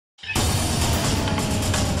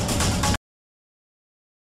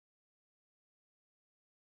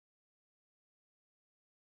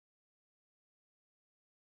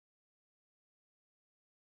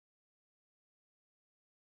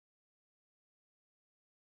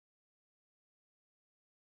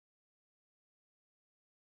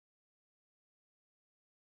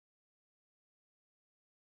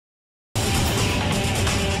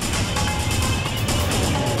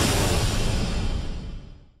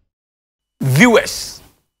Viewers,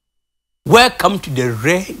 welcome to the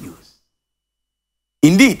rare news.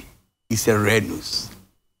 Indeed, it's a rare news.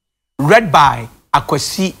 Read by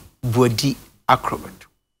Akwasi Bodi Akrobeto,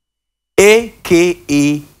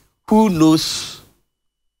 aka Who Knows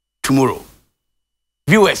Tomorrow.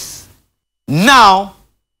 Viewers, now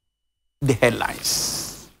the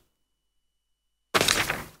headlines.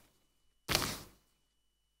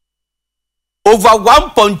 Over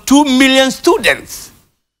 1.2 million students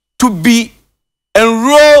to be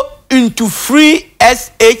enrolled into free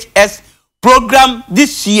SHS program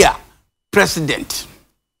this year, President.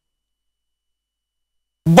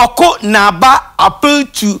 Boko Naba appeal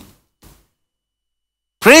to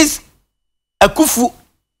Prince Akufu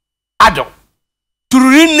Addo to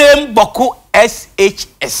rename Boko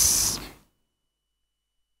SHS.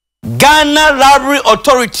 Ghana Library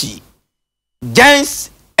Authority joins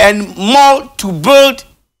and more to build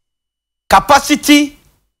capacity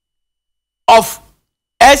of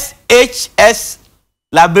SHS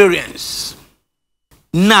librarians.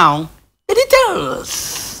 Now, the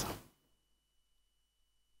details.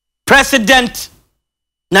 President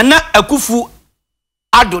Nana Akufo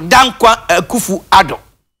Addo, Dankwa Akufo Addo,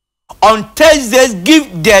 on Thursdays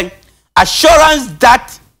give the assurance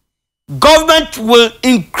that government will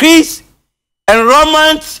increase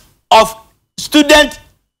enrollment of students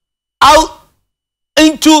out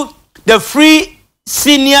into the free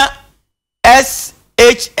senior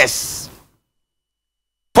SHS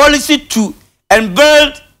policy to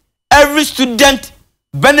embed every student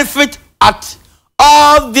benefit at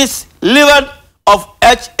all this level of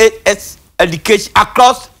HHS education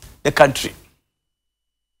across the country.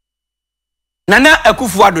 Nana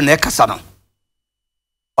Akufo Addo na ekasa no.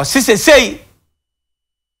 O sise sei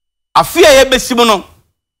afia ye besimu no.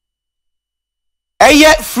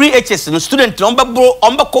 Eye free HS no student no ombeko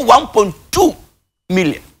 1.2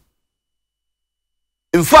 million.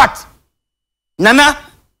 In fact, Nana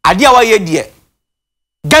adia wa ye die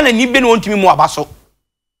Ghana ni be no ntimi mu abaso.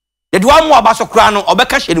 De do mu abaso kra no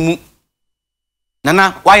obeka hye ne mu.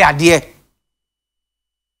 Nana wa ya die.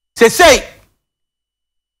 Say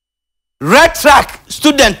red track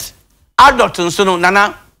student adult nso no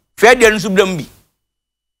Nana fair dey nso blam bi.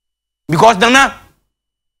 Because Nana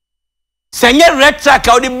senye red track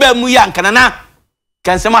how the be mu ya nka Nana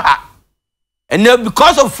kan sema ha. And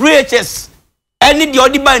because of free HS any the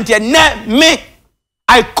other band me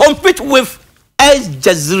I compete with Al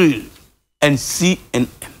Jazeera and CNN.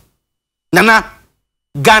 Nana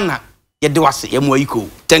Ghana yedewase yemwayiko.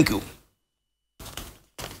 Thank you.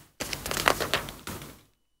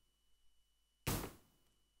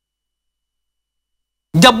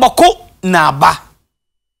 The Boko Naba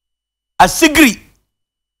asigri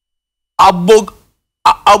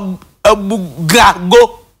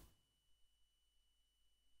abugago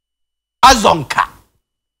Azonka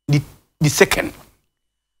the second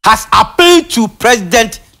has appealed to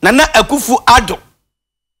President Nana Akufo Addo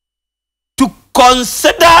to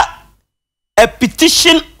consider a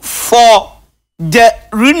petition for the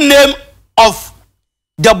rename of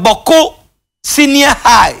the Boko Senior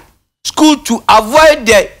High School to avoid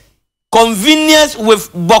the convenience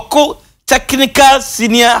with Boko Technical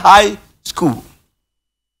Senior High School.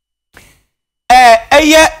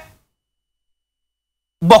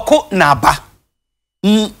 Boko Naba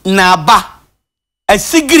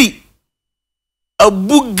asigri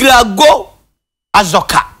abugrago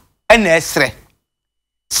azoka enesre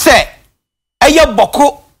se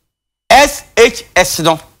Boko SHS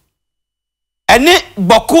no ene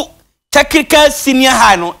Boko Technical Senior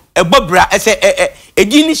High no ebobra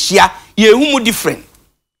edini hia ye humu different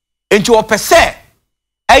enti opese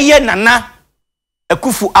Nana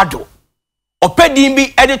Akufo Addo opedin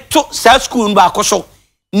bi ede to sa school ba akoso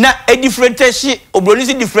na differentiation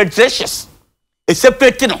obronisi differentiations a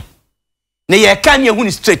separate no na ye kan ye hu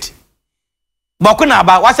ni straight Boko na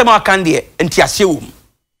ba wasema kan de enti ase wo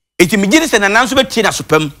enti migiri se Nana nso betie na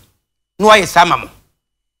sopam no aye sama mo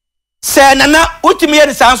se Nana utimi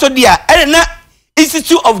ye san so dia na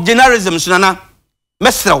Institute of Journalism so Nana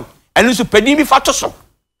mesrew eno so pedin bi fato so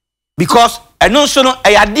because eno so no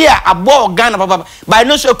ayade a abo Ghana papa by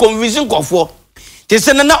no so convincing kofo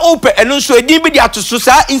say Nana open eno so edin bi di atoso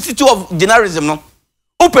sa Institute of Journalism no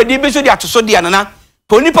open di bi so di atoso di Nana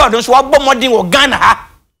ponipa don so wabo modern wo Ghana ha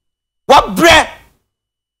wa bre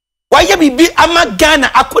wa ye bibi ama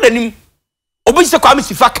Ghana akodanim obi se kwa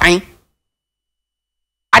misifa kan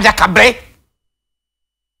adaka bre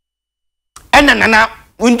Nana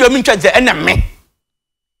windo mi ntwa ze ena me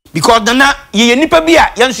because Nana ye nipa bi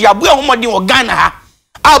a yenso ya boa homodin wo Ghana ha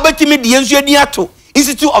a obetimi di yenso edi ato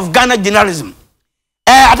Institute of Ghana Journalism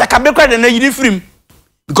adaka bre kwa na yiri film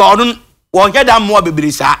because won head am more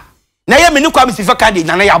bebre sa na ye me ni kwa mesifa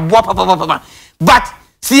candidate na ya boa papa but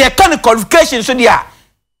see ye kan qualification so dia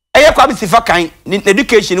eye kwa mesifa kan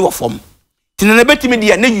education wo form tinana betimi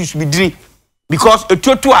dia na use be dream because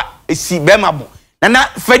etuoto a esi be mabo na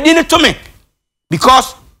fadi ni to me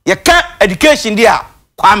because ye kan education dia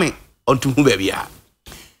kwame onto hu ba bia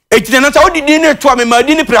etinana sa odidi ni to me ma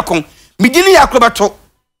di ni prekon me di ni Akrobeto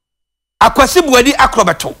akwasi buadi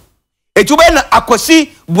Akrobeto etube na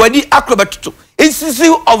akwasi buadi Akrobeto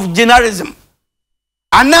institute of journalism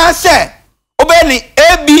ana se obeni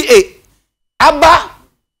ABA aba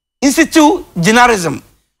institute journalism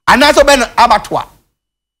ana so obeni abatwa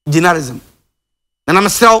journalism na na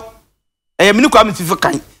mesel mini kwa metifa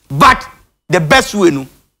kan but the best way no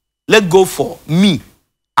let's go for me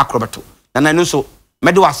Akrobeto na no so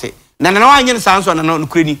medo ase na na wanye sanso na no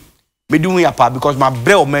kreni medu ya pa because my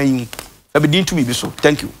brew man be din to be so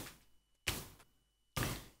thank you.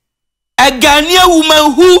 A Ghanaian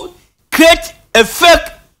woman who created a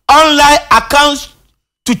fake online account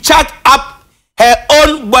to chat up her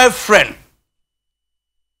own boyfriend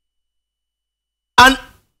and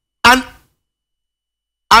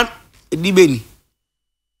Dibeni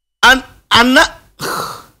and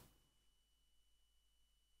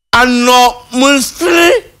no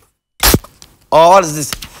monster or what is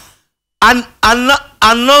this and no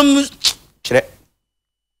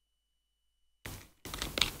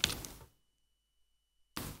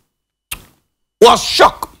was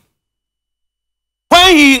shocked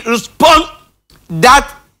when he responded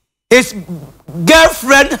that his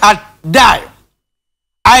girlfriend had died.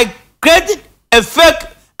 I created a fake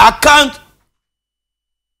account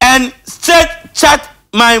and straight chat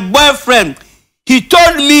my boyfriend. He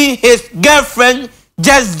told me his girlfriend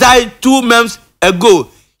just died 2 months ago.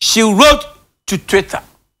 She wrote to Twitter.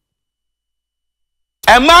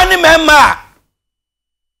 A man member,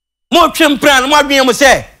 more plan, what do you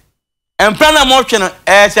say? And plan motion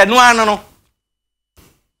as a no.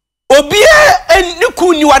 Obia and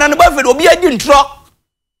Nuku, you are an above it, Obia didn't draw.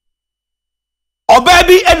 Or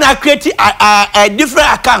baby, and I created a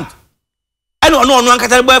different account. I don't know one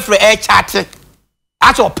can boyfriend a chat.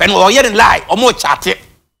 At all pen or yet lie or more chat.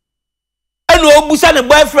 And no busan a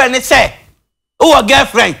boyfriend and say, oh, a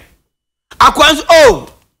girlfriend. Oh,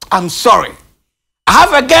 I'm sorry. I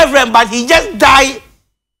have a girlfriend, but he just died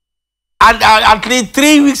at least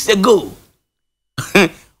 3 weeks ago.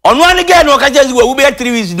 On one again, no can just go be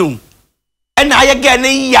 3 weeks doom. And I again,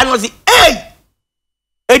 I was hey.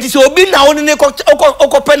 It is obi na woni ne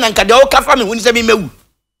okopen and kada oka family woni se me mewu.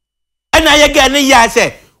 And I again ya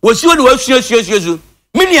say, wosuo de wasuo.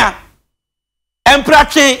 Minia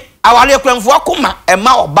empratwe awale kramfo akoma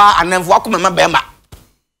ema oba anamfo akoma ma bema.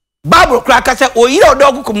 Bible crack say oyi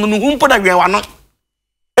odo kokum no humpo na hwen wano.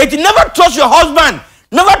 It never trust your husband,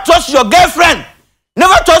 never trust your girlfriend,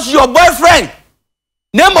 never trust your boyfriend.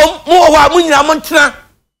 Nemo mo wa munyina montena.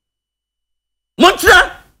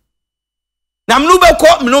 Montena. Na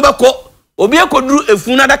mnubeko obi ekoduru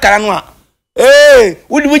efun na dakara no a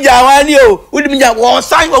wudi mija wani o wudi mija wo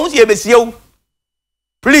san wo se ebesie o.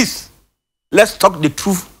 Please let's talk the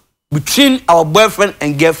truth between our boyfriend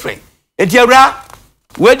and girlfriend. Etiawra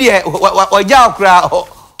we dey oja okra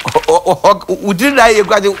udiri dai e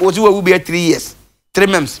kwade wo se wo be 3 years 3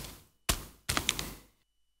 months.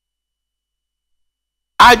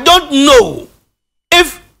 I don't know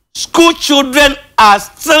if school children are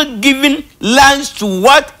still giving lunch to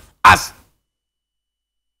what as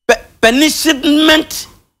punishment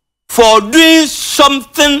for doing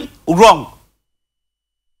something wrong.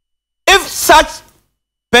 If such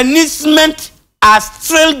punishment are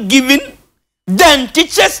still given, then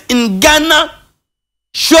teachers in Ghana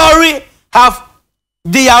surely have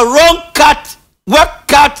their work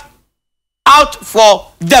cut out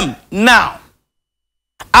for them now.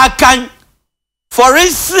 I can, for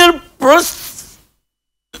instance,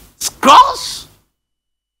 cross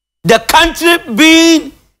the country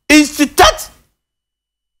being instituted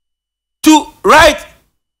to write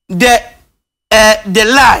the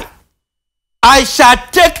lie. I shall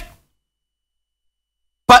take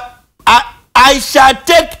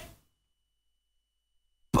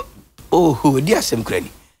oh dear some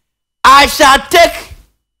cranny. I shall take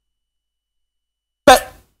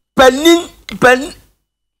pen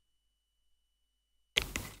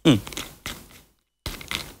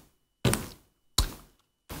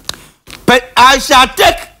but I shall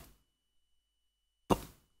take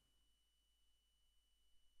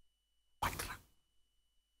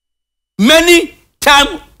many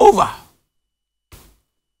times over.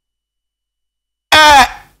 I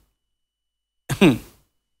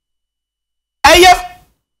have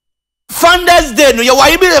Founders Day. No, you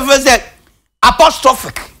why be the first day.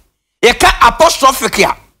 apostrophic. You can apostrophic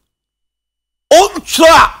ya. Oh, so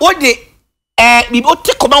what the we both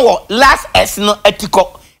take command last S no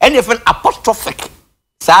etiko. And you apostrophic.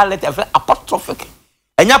 Silent apostrophic.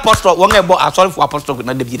 And your apostrophe one about sorry for apostrophic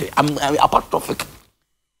not the I'm apostrophic.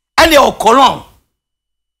 And your colon.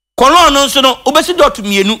 Colon no so no obesi dot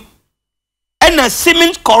mienu. And a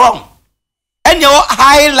Siemens colon. And your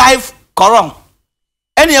high life colon.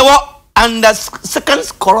 And your under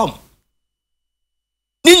seconds column.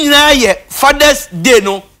 Nina ye Father's Day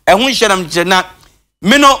no ehun hyeram kyena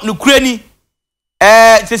me no nukurani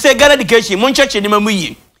se say Ghana education mon church ni mamu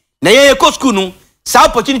yi na ye ko school no sa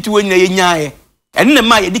opportunity we nyina ye nyaaye ene na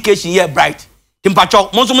ma education ye bright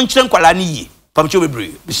timpacho mon so mon kyerɛ nkwala ni yi pamcho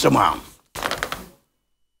bebre bisema.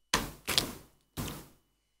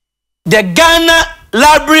 The Ghana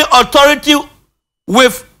Library Authority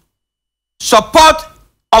with support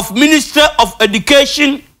of Minister of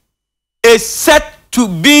Education is set to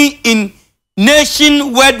be in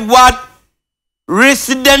nation-wide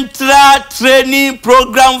residential training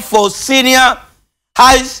program for senior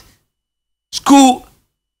high school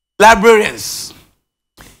librarians.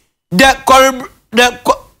 The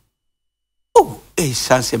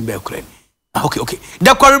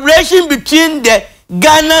collaboration between the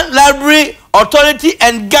Ghana Library Authority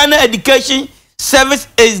and Ghana Education Service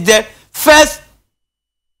is the first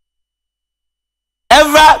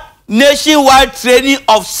ever nationwide training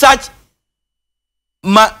of such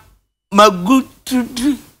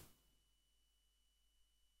magnitude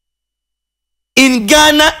in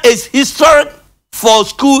Ghana is historic for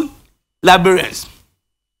school librarians.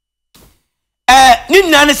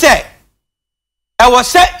 Nina say, I was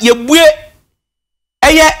say ye bue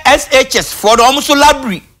SHS for the almost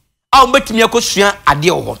library. I'll bet me a question at the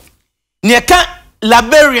over. Neka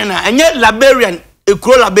librarian and yet librarian. A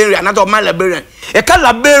crow librarian, not my librarian. A cat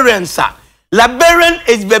librarian, sir. Librarian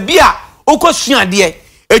is babia, Okosian dear.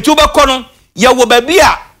 A tuber column, Yawo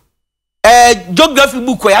babia, a geography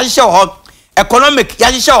book, Yasha, economic,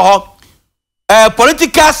 Yasha,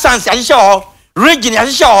 political science, Yasha, region,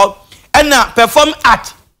 Yasha, and perform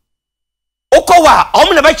art. Okowa,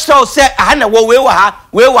 Omna Bachelor said, I had a war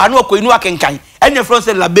where no Koinua can kind, and your friends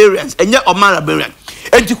and librarians, and yet of my librarian.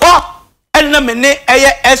 And to what? And the mene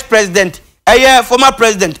ex president. Former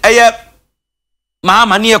president,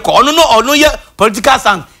 Mahama near call, no, ye political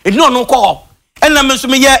science, and no call. And I'm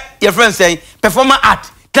assuming your friend saying, performer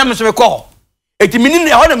art, come to call. 80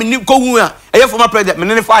 minutes, I mean, go, former president,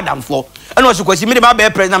 many father for, and also because he made my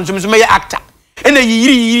president, to Mr. Actor. And a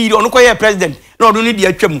year, don't call president, no, don't need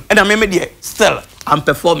the trim, and I'm a still, I'm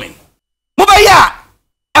performing. Mobile,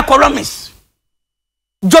 economics,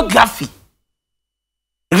 geography,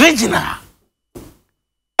 regional.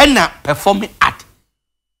 And now performing art.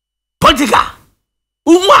 Political.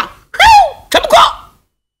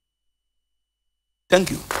 Thank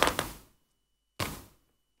you.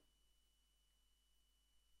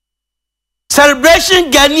 Celebration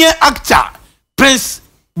Ghanaian actor Prince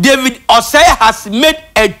David Osei has made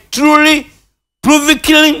a truly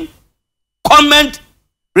provoking comment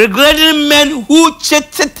regarding men who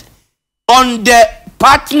cheated on their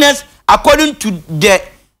partners. According to the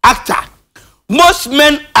actor, most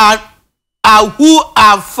men are who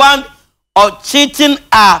are found of cheating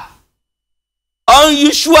are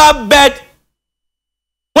unusual, but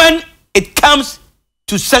when it comes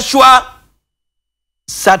to sexual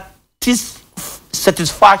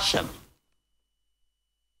satisfaction,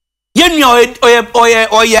 you know,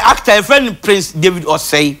 or your actor, a friend Prince David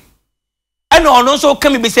Osei, and also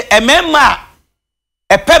come and say, a member,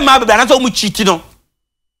 a pema, but not so much cheating on.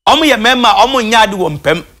 Omo member, omo nyadu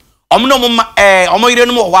wompem. Omo no omo yire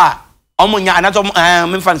no wa omo nya anato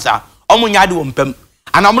memfansa omo nya de wompem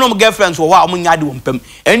ana omo no girlfriends wo wa omo nya de wompem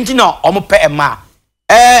enti no omo pe ema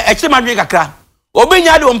eche madwe kakra obi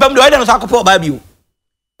nya de wompem de no sakopo ba bio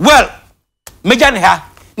well meja ne ha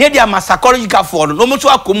ne dia ma psychological for no mo so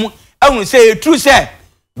akomu ehun say true say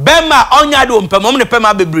bema onya de wompem omo ne pe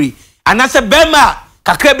ma bebre ana say bema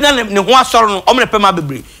kakra bi na ne ho asoro no omo ne pe ma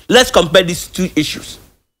bebre. Let's compare these two issues.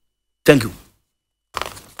 Thank you.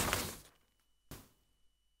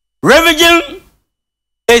 Revision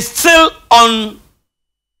is still on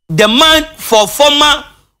the mind for former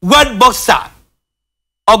world boxer,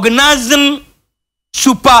 organizing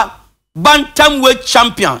super bantamweight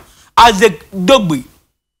champion Akrobeto,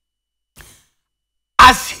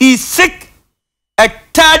 as he seeks a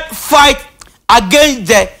third fight against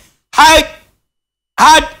the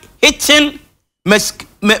hard-hitting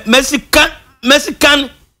Mexican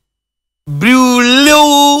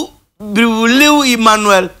Brulio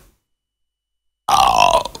Emmanuel.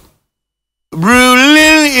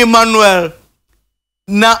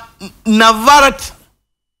 Navarat.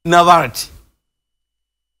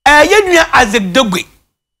 Yedua Isaac Dogwe.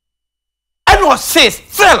 And was says,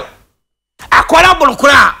 fell. Akwara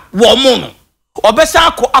bonokura wo mo no. Obesa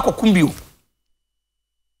akokumbio.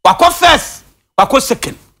 Wako first, wako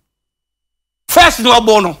second. First no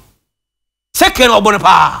obono. Second obono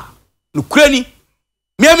pa. No krani.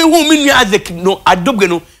 Me hu mi nua Isaac no Adogwe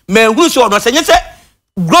no. Me hu so no se nyese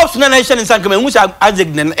groups na nation nsan me hu se Isaac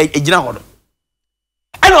na ejina ho no.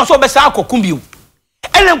 And also obesa akokumbio.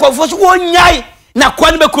 And nkofo so wonyai na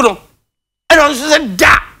kwa ne bekuno. And also say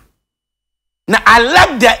da. Na I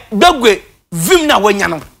like that Dogwe vim na wanya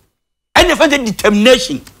no. And the fact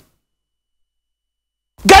determination.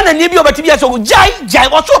 Ghana ni bi obati bi so jai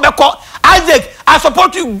what so be call Isaac I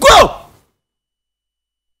support you go.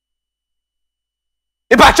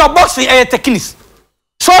 About your boxing techniques.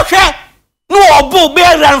 So here no obo be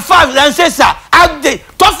run fast and say sir update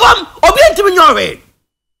to form obi ntimi nyowe.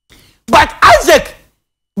 But Isaac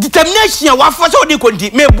determination wa for so dey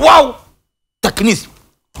konti me boaw techniques.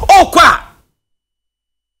 O kwa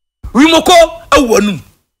Rimoko awonu.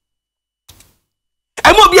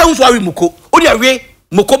 Emo bia hu so Rimoko. O dia we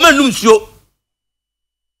moko manum nsuo.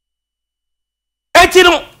 Eti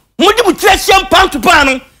no mudi mu tresiam pan to pan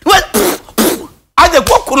no. Isaac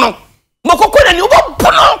wokuno. Moko ko na ni obo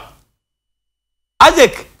pono.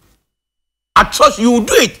 Isaac I trust you will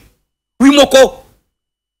do it. Rimoko.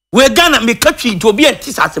 We Ghana me country to be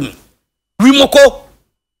antisasem. Rimoko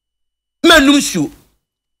manum nsuo.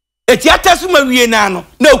 Eti atasu ma wie na no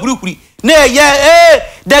na okurukuri na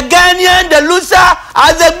the Ghanaian the loser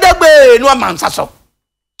Isaac Dogwe no amansa so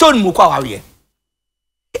ton mu kwa wawe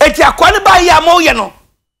eti akwa ne ba ya mo ye no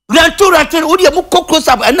rantu odi mu close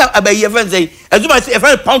up na abaye fan say azuma say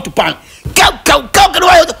fan pound to pound ka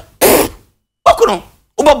wa okuno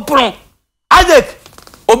obo Isaac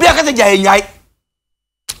obi akase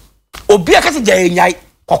jaye nyai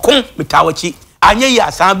kokon metawachi anye yi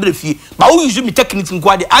asan brefie ba wo use me technique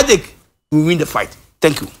nkwade Isaac we win the fight.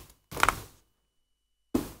 Thank you.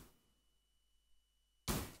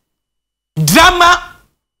 Drama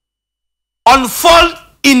unfold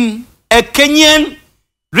in a Kenyan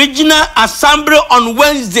regional assembly on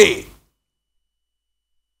Wednesday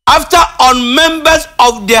after members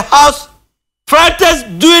of the House protest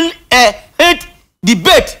during a heated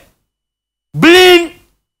debate,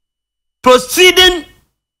 proceeding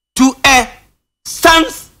to a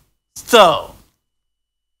standstill.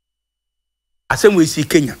 Asem we see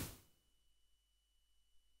Kenya.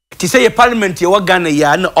 Ti say parliament ye wa Ghana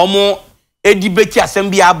ya na omo debate asem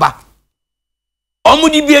bi aba. Omo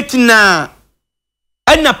debate na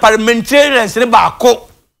parliamentarians ne ba ko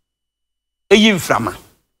eyi mframa.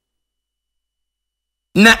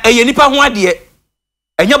 Na eye nipa ho ade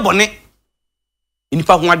enye bone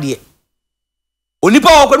nipa ho ade. Onipa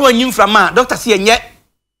wo kwado anyi mframa doctor say enye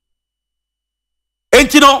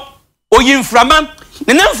enti no oyi mframa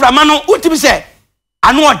na mframa no utimi se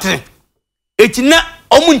anu otre eti na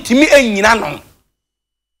omu ntimi anyina no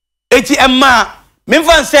eti emma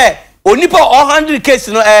memfan se onipa 100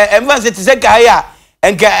 case no emfan se tise guy a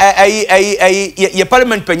enka ye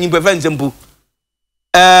parliament panyin bevan zembu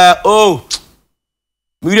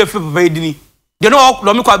mi re fe papa edini de no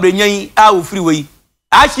lo me kwa brenyan a wo free we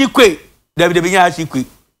achi kwe david benya achi kwe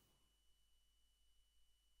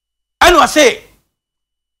anu ase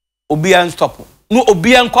obi an stop no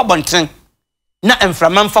obi an kwa bonten na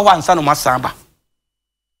emframa mfa wansa no masamba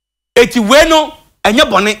eti we no enye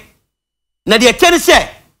bone na de tene se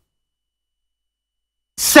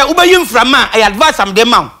ubayi mframa I advise am dem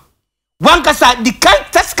ma wankasa di kan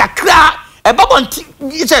test kakra e babonti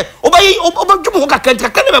se ubayi obadwum kakra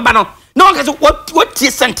ne beba no na wankasa what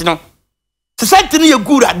cent no se cent no ye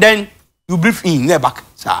good then you brief in near back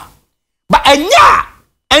sir but enya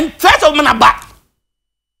and threat of man back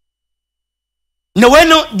no we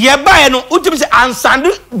no de ba no utimi se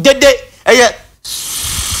ansandu dede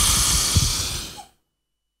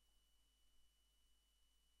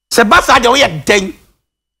Sebasa de we den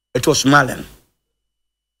it was smiling.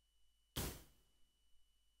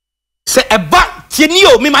 Say eba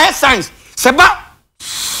tienio me my science seba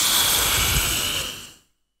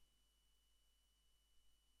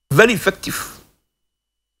very effective.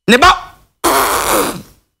 Neba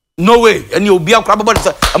no way and you be a crab about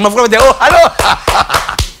I'm afraid there oh hello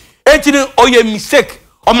 18 oh you mistake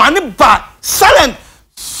o man ba silent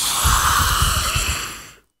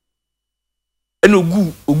and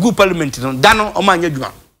ogu parliament no dano o manya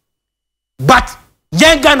dwuma but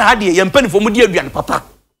yenga na hade ye mpani fo mu di aduan papa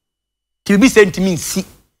ti bi sentiment si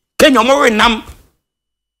Kenya mo renam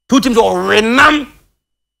two teams o renam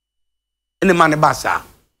ene man ba sa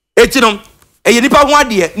eti no e nipa ho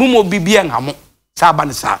ade mumo bibia ngamo sa ba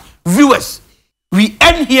ne sa. Viewers, we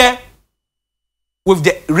end here with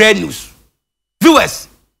the rare news. Viewers,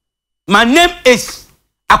 my name is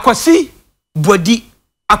Akwasi Bodi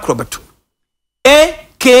Akrobeto,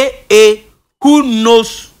 aka Who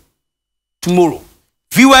Knows Tomorrow.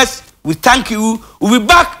 Viewers, we thank you. We'll be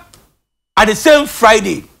back at the same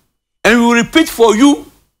Friday, and we will repeat for you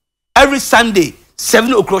every Sunday,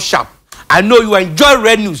 7 o'clock sharp. I know you enjoy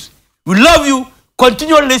Red News. We love you.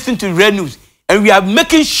 Continue listening to Red News, and we are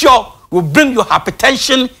making sure we'll bring your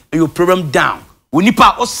hypertension and your problem down. We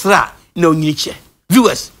nipa osra no niche.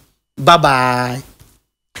 Viewers, bye bye.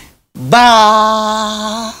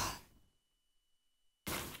 Bye.